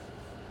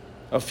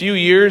A few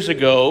years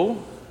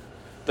ago,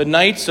 the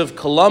Knights of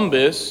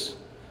Columbus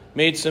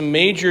made some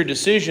major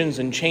decisions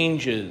and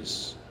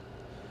changes.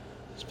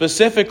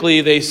 Specifically,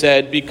 they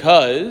said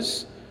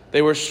because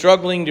they were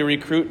struggling to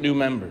recruit new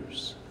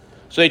members.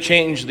 So they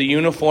changed the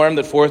uniform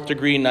that fourth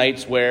degree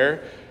knights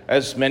wear.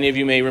 As many of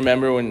you may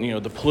remember, when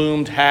the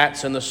plumed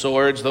hats and the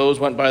swords, those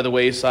went by the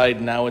wayside.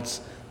 Now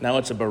it's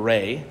a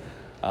beret.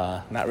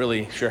 Not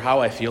really sure how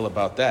I feel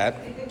about that.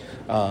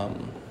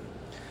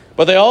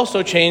 But they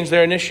also changed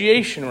their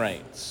initiation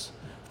rites,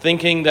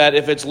 thinking that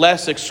if it's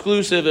less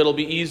exclusive, it'll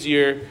be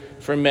easier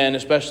for men,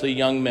 especially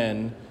young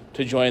men,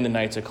 to join the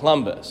Knights of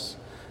Columbus.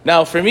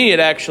 Now, for me, it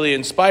actually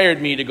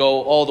inspired me to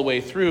go all the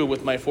way through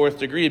with my fourth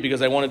degree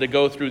because I wanted to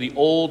go through the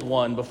old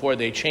one before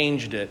they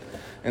changed it.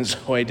 And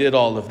so I did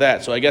all of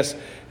that. So I guess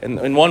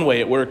in one way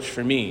it worked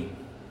for me.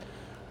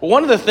 But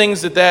one of the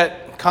things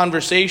that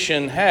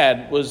conversation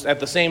had was at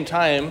the same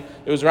time,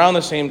 it was around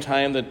the same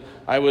time that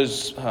I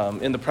was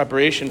in the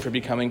preparation for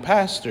becoming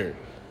pastor.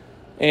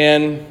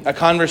 And a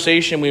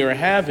conversation we were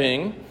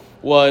having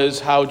was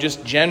how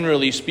just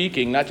generally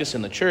speaking, not just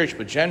in the church,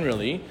 but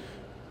generally,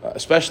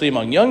 especially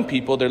among young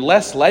people, they're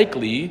less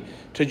likely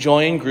to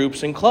join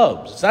groups and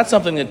clubs. It's not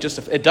something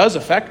that it does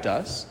affect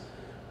us,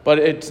 but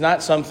it's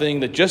not something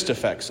that just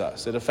affects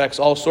us. It affects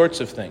all sorts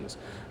of things.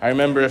 I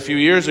remember a few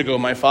years ago,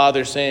 my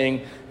father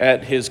saying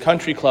at his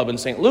country club in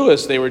St.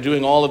 Louis, they were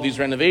doing all of these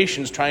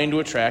renovations trying to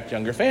attract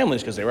younger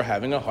families because they were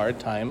having a hard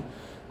time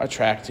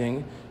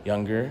attracting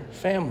younger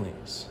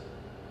families.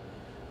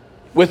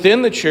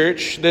 Within the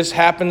church, this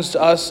happens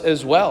to us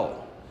as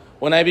well.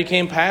 When I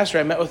became pastor,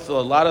 I met with a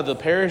lot of the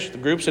parish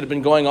groups that have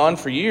been going on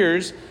for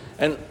years,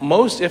 and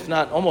most, if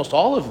not almost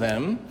all of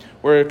them,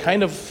 were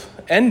kind of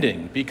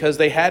ending because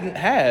they hadn't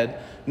had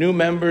new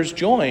members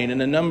join in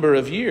a number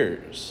of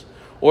years,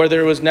 or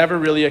there was never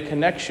really a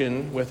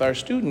connection with our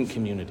student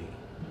community.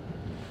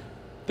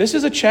 This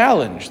is a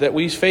challenge that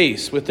we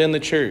face within the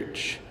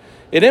church.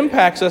 It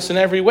impacts us in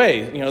every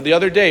way. The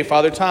other day,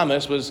 Father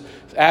Thomas was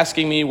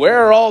asking me,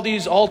 where are all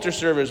these altar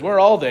servers? Where are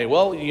all they?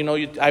 Well,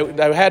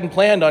 I hadn't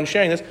planned on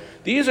sharing this.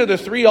 These are the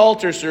 3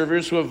 altar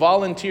servers who have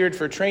volunteered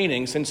for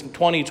training since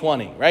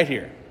 2020, right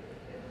here.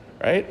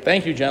 Right?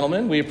 Thank you,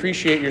 gentlemen. We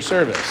appreciate your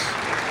service.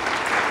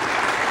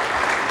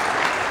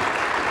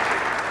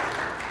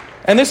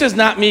 And this is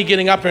not me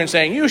getting up here and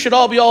saying, you should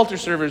all be altar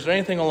servers or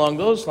anything along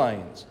those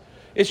lines.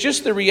 It's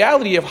just the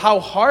reality of how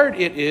hard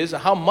it is,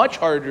 how much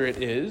harder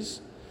it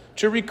is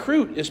to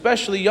recruit,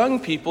 especially young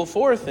people,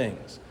 for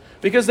things.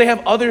 Because they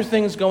have other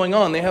things going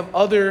on. They have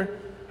other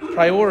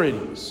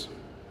priorities.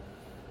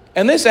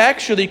 And this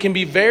actually can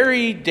be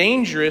very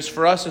dangerous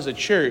for us as a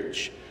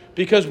church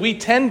because we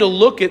tend to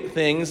look at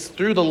things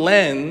through the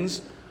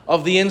lens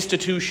of the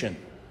institution.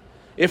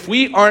 If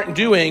we aren't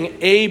doing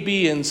A,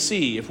 B, and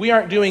C, if we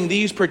aren't doing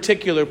these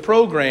particular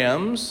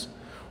programs,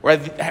 or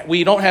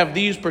we don't have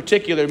these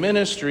particular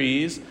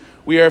ministries,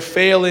 we are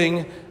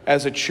failing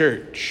as a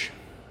church.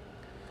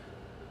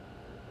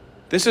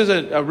 This is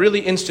a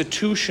really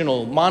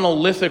institutional,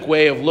 monolithic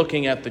way of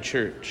looking at the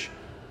church.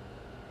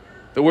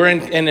 That we're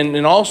in,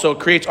 and also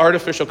creates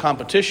artificial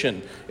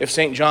competition. If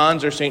St.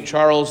 John's or St.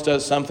 Charles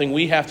does something,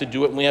 we have to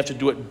do it, and we have to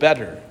do it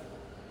better.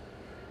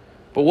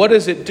 But what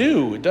does it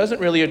do? It doesn't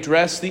really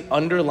address the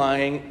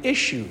underlying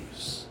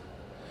issues.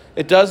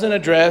 It doesn't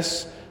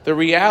address the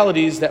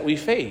realities that we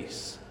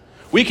face.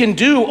 We can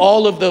do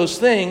all of those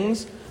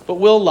things, but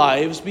will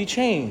lives be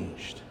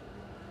changed?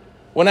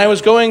 When I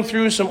was going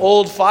through some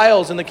old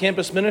files in the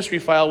campus ministry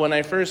file when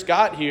I first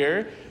got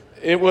here,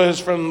 it was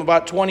from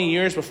about 20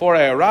 years before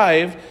I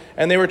arrived,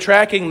 and they were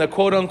tracking the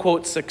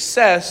quote-unquote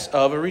success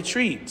of a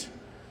retreat.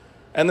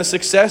 And the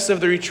success of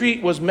the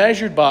retreat was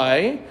measured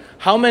by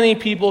how many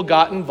people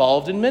got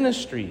involved in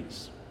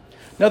ministries.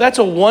 Now, that's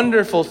a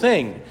wonderful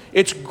thing.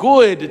 It's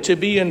good to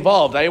be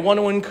involved. I want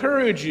to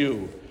encourage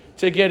you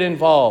to get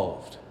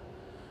involved.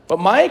 But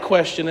my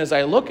question as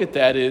I look at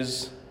that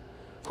is,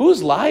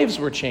 whose lives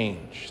were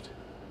changed?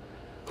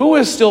 Who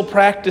is still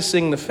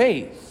practicing the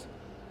faith?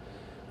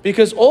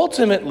 Because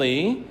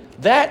ultimately,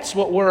 that's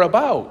what we're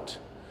about.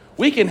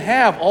 We can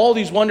have all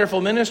these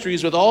wonderful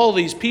ministries with all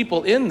these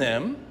people in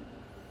them,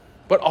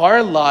 but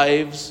our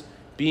lives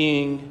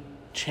being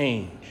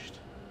changed.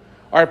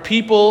 Are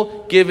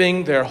people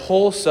giving their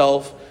whole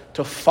self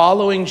to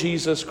following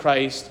Jesus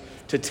Christ,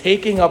 to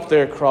taking up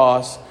their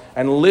cross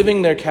and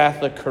living their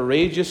Catholic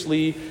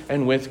courageously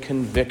and with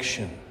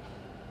conviction?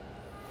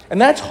 And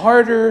that's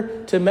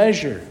harder to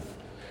measure.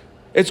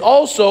 It's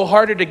also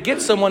harder to get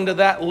someone to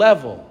that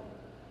level.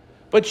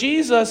 But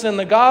Jesus in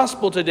the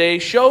gospel today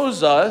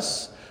shows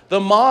us the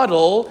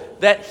model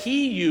that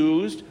he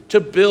used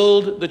to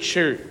build the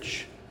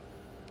church.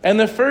 And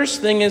the first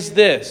thing is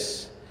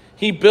this: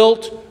 he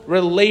built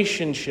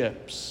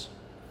relationships.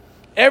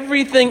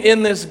 Everything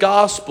in this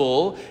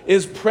gospel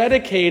is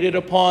predicated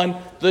upon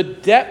the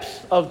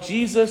depth of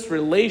Jesus'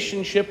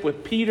 relationship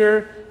with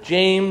Peter,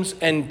 James,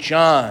 and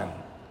John.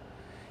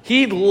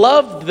 He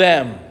loved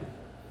them.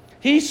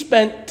 He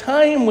spent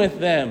time with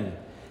them.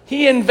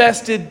 He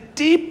invested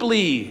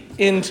deeply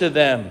into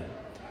them.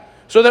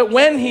 So that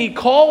when he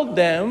called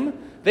them,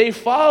 they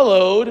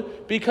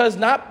followed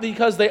not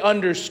because they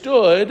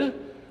understood,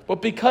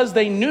 but because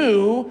they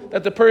knew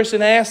that the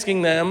person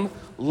asking them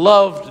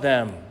loved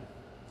them.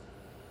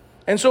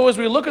 And so as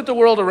we look at the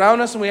world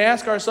around us and we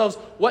ask ourselves,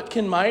 what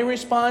can my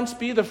response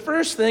be? The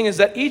first thing is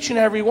that each and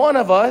every one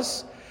of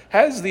us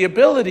has the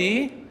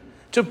ability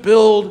to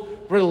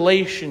build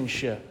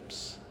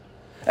relationships.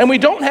 And we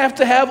don't have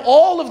to have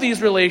all of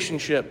these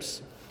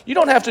relationships. You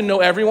don't have to know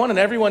everyone, and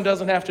everyone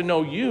doesn't have to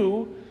know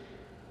you.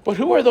 But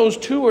who are those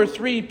 2 or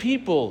 3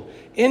 people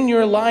in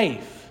your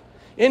life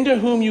into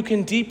whom you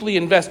can deeply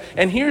invest?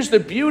 And here's the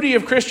beauty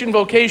of Christian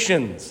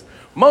vocations.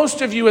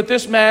 Most of you at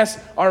this Mass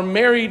are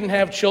married and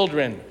have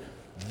children.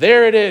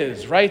 There it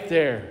is, right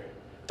there.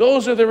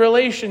 Those are the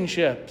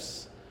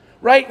relationships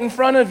right in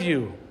front of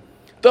you.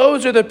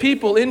 Those are the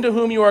people into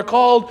whom you are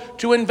called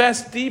to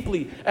invest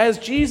deeply, as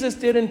Jesus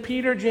did in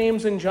Peter,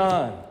 James, and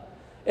John.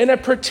 In a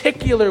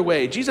particular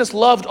way, Jesus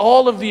loved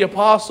all of the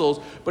apostles,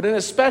 but in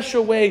a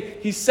special way,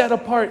 he set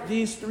apart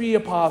these 3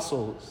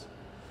 apostles.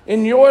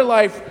 In your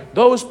life,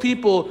 those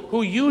people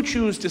who you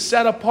choose to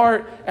set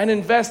apart and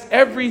invest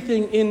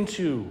everything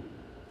into.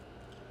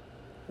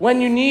 When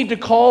you need to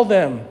call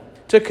them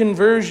to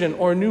conversion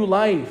or new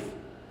life,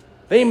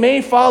 they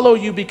may follow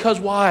you because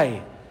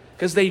why?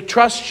 Because they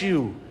trust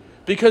you,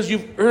 because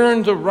you've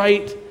earned the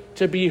right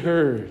to be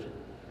heard.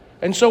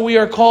 And so we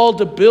are called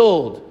to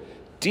build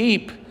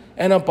deep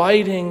and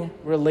abiding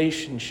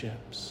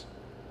relationships.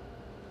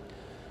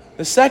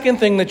 The second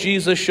thing that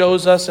Jesus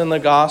shows us in the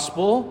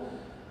gospel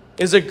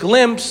is a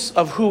glimpse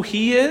of who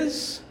he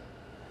is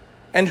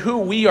and who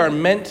we are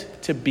meant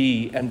to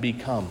be and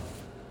become.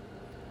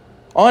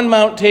 On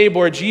Mount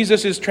Tabor,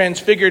 Jesus is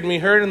transfigured, and we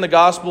heard in the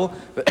gospel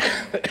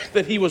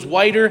that he was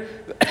whiter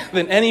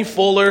than any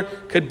fuller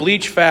could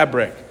bleach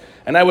fabric.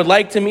 And I would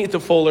like to meet the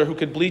fuller who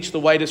could bleach the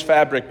whitest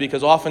fabric,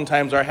 because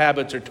oftentimes our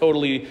habits are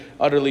totally,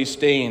 utterly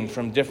stained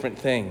from different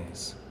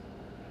things.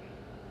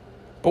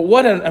 But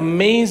what an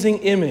amazing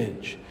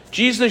image.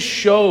 Jesus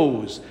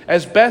shows,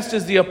 as best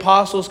as the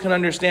apostles can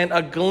understand,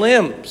 a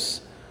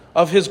glimpse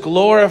of his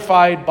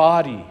glorified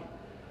body.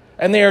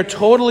 And they are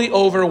totally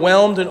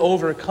overwhelmed and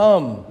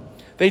overcome.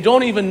 They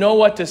don't even know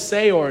what to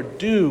say or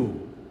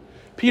do.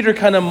 Peter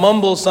kind of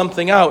mumbles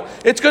something out.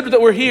 It's good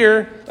that we're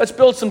here. Let's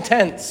build some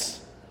tents.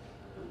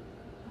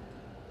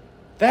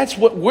 That's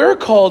what we're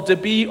called to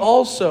be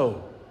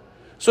also.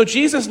 So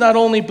Jesus not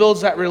only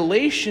builds that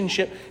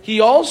relationship, he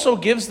also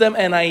gives them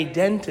an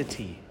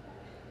identity.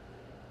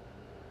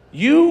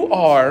 You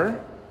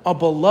are a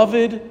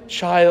beloved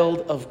child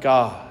of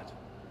God.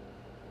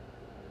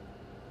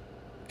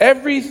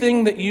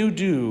 Everything that you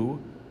do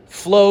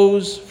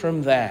flows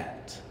from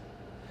that.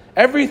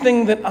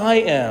 Everything that I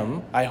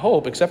am, I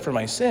hope, except for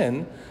my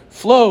sin,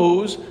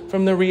 flows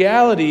from the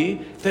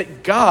reality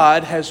that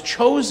God has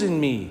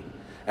chosen me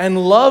and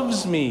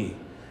loves me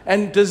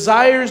and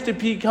desires to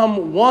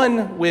become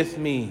one with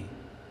me.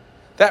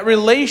 That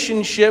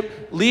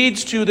relationship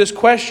leads to this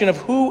question of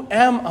who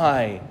am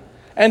I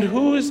and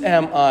whose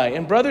am I?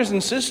 And brothers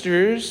and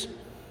sisters,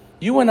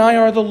 you and I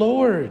are the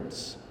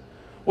Lord's.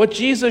 What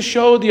Jesus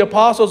showed the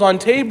apostles on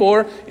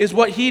Tabor is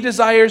what he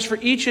desires for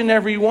each and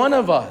every one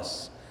of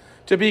us.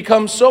 To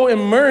become so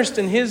immersed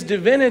in his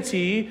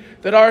divinity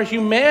that our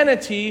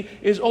humanity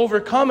is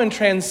overcome and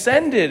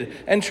transcended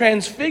and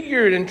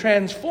transfigured and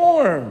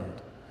transformed.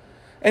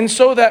 And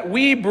so that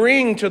we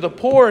bring to the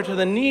poor, to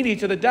the needy,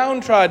 to the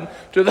downtrodden,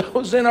 to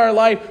those in our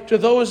life, to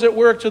those at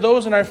work, to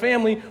those in our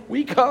family,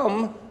 we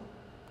come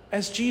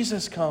as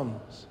Jesus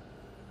comes.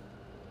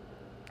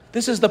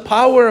 This is the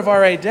power of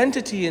our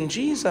identity in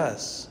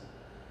Jesus.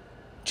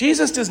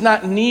 Jesus does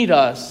not need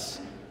us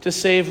to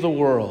save the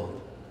world.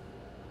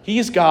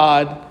 He's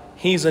God,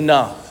 he's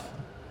enough.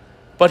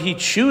 But he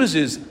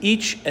chooses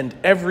each and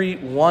every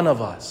one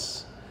of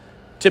us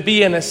to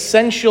be an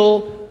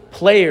essential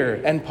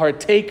player and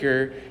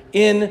partaker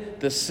in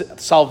the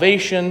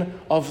salvation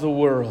of the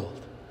world,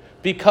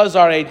 because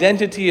our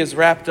identity is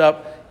wrapped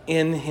up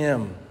in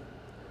him.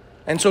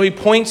 And so he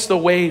points the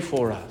way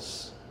for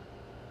us.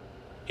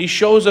 He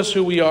shows us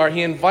who we are.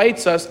 He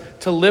invites us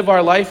to live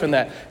our life in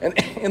that. And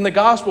in the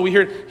gospel, we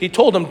hear he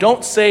told them,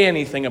 don't say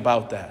anything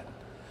about that.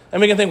 And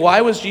we can think,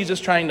 why was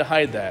Jesus trying to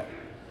hide that?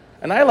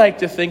 And I like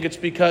to think it's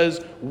because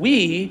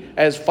we,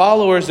 as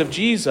followers of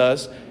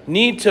Jesus,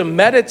 need to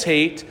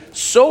meditate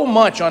so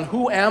much on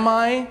who am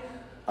I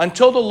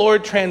until the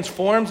Lord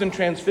transforms and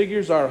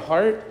transfigures our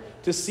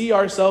heart to see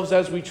ourselves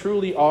as we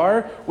truly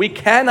are. We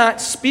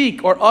cannot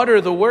speak or utter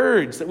the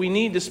words that we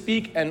need to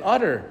speak and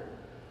utter.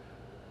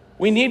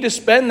 We need to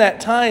spend that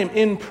time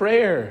in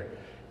prayer.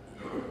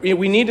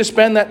 We need to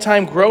spend that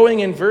time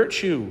growing in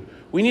virtue.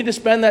 We need to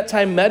spend that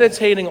time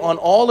meditating on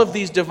all of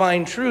these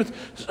divine truths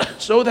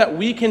so that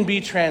we can be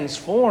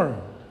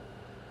transformed.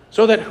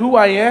 So that who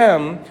I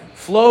am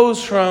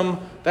flows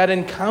from that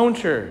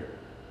encounter,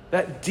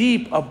 that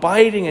deep,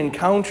 abiding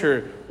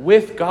encounter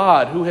with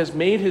God who has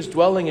made his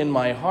dwelling in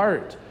my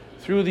heart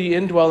through the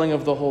indwelling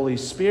of the Holy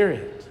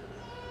Spirit.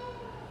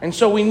 And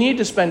so we need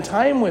to spend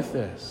time with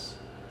this.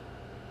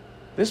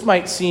 This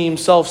might seem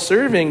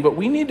self-serving, but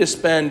we need to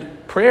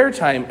spend prayer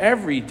time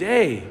every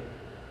day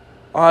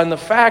on the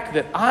fact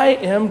that I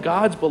am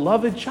God's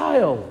beloved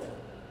child.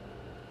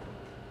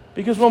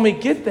 Because when we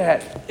get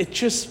that, it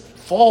just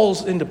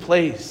falls into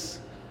place.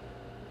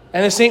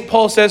 And as St.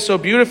 Paul says so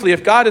beautifully,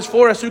 if God is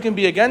for us, who can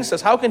be against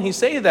us? How can he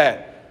say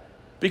that?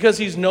 Because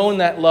he's known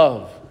that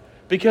love.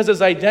 Because his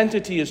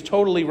identity is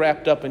totally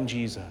wrapped up in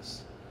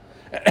Jesus.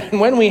 And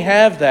when we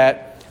have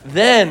that,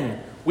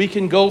 then we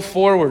can go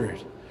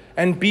forward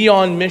and be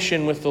on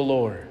mission with the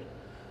Lord.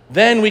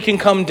 Then we can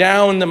come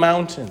down the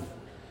mountain.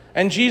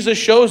 And Jesus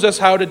shows us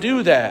how to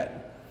do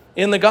that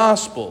in the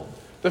gospel.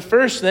 The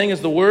first thing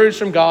is the words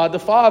from God the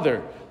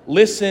Father.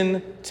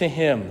 Listen to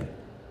him.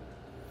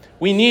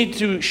 We need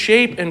to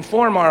shape and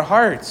form our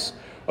hearts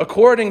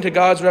according to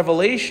God's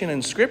revelation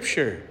in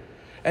Scripture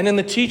and in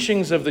the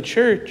teachings of the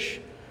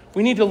church.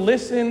 We need to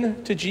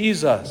listen to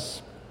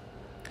Jesus.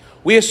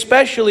 We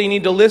especially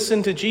need to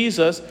listen to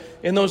Jesus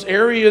in those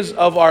areas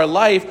of our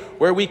life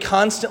where we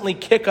constantly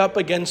kick up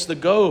against the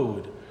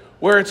goad,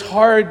 where it's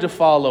hard to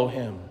follow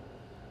him.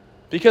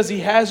 Because he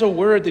has a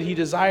word that he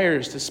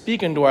desires to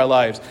speak into our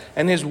lives.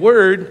 And his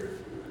word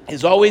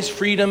is always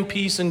freedom,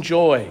 peace, and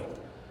joy.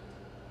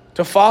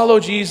 To follow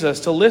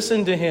Jesus, to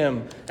listen to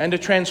him, and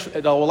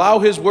to allow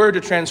his word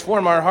to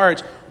transform our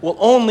hearts will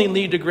only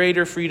lead to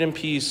greater freedom,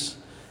 peace,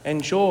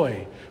 and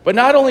joy. But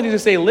not only does he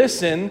say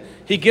listen,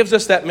 he gives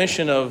us that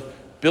mission of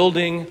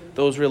building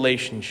those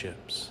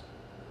relationships,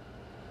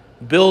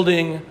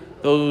 building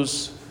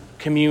those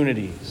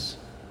communities.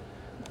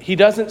 He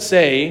doesn't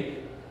say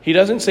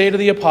to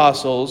the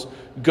apostles,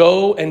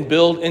 go and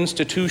build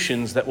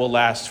institutions that will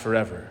last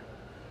forever.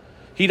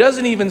 He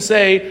doesn't even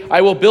say,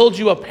 I will build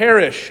you a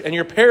parish and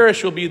your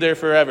parish will be there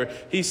forever.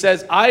 He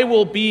says, I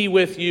will be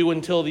with you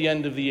until the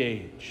end of the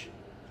age.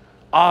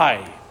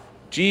 I,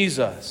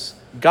 Jesus,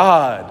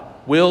 God,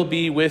 will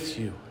be with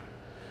you.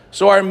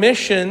 So our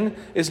mission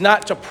is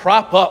not to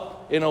prop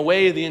up in a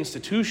way the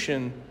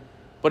institution,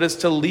 but it's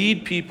to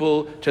lead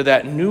people to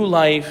that new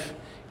life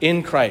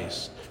in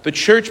Christ. The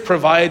church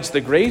provides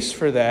the grace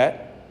for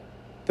that.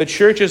 The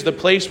church is the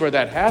place where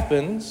that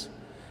happens.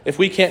 If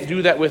we can't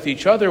do that with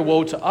each other,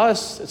 woe to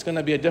us, it's going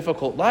to be a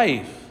difficult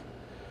life.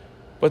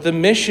 But the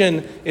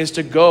mission is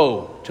to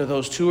go to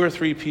those 2 or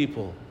 3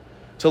 people,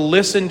 to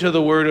listen to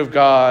the word of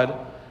God,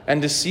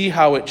 and to see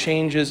how it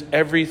changes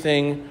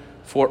everything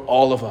for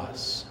all of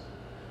us.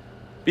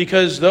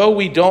 Because though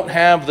we don't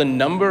have the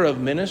number of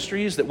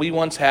ministries that we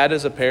once had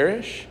as a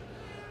parish,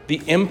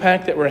 the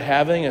impact that we're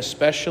having,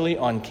 especially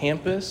on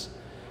campus,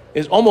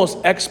 is almost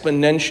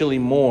exponentially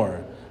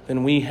more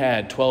than we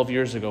had 12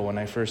 years ago when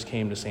I first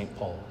came to St.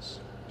 Paul's.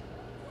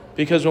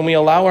 Because when we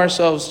allow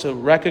ourselves to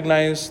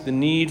recognize the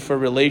need for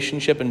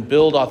relationship and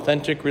build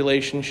authentic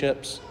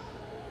relationships,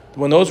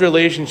 when those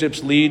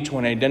relationships lead to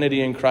an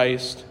identity in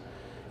Christ,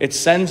 it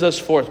sends us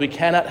forth. We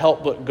cannot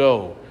help but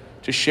go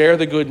to share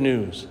the good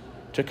news,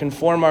 to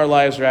conform our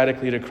lives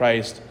radically to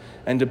Christ,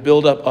 and to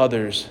build up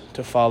others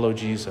to follow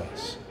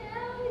Jesus.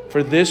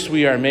 For this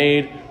we are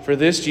made. For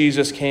this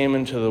Jesus came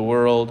into the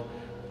world.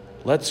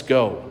 Let's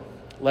go.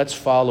 Let's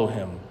follow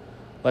him.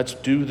 Let's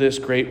do this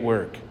great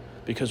work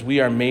because we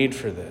are made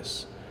for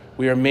this.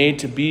 We are made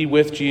to be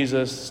with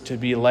Jesus, to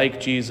be like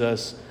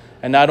Jesus,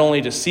 and not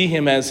only to see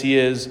him as he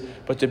is,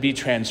 but to be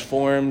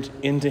transformed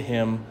into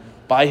him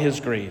by his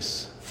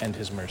grace and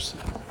his mercy.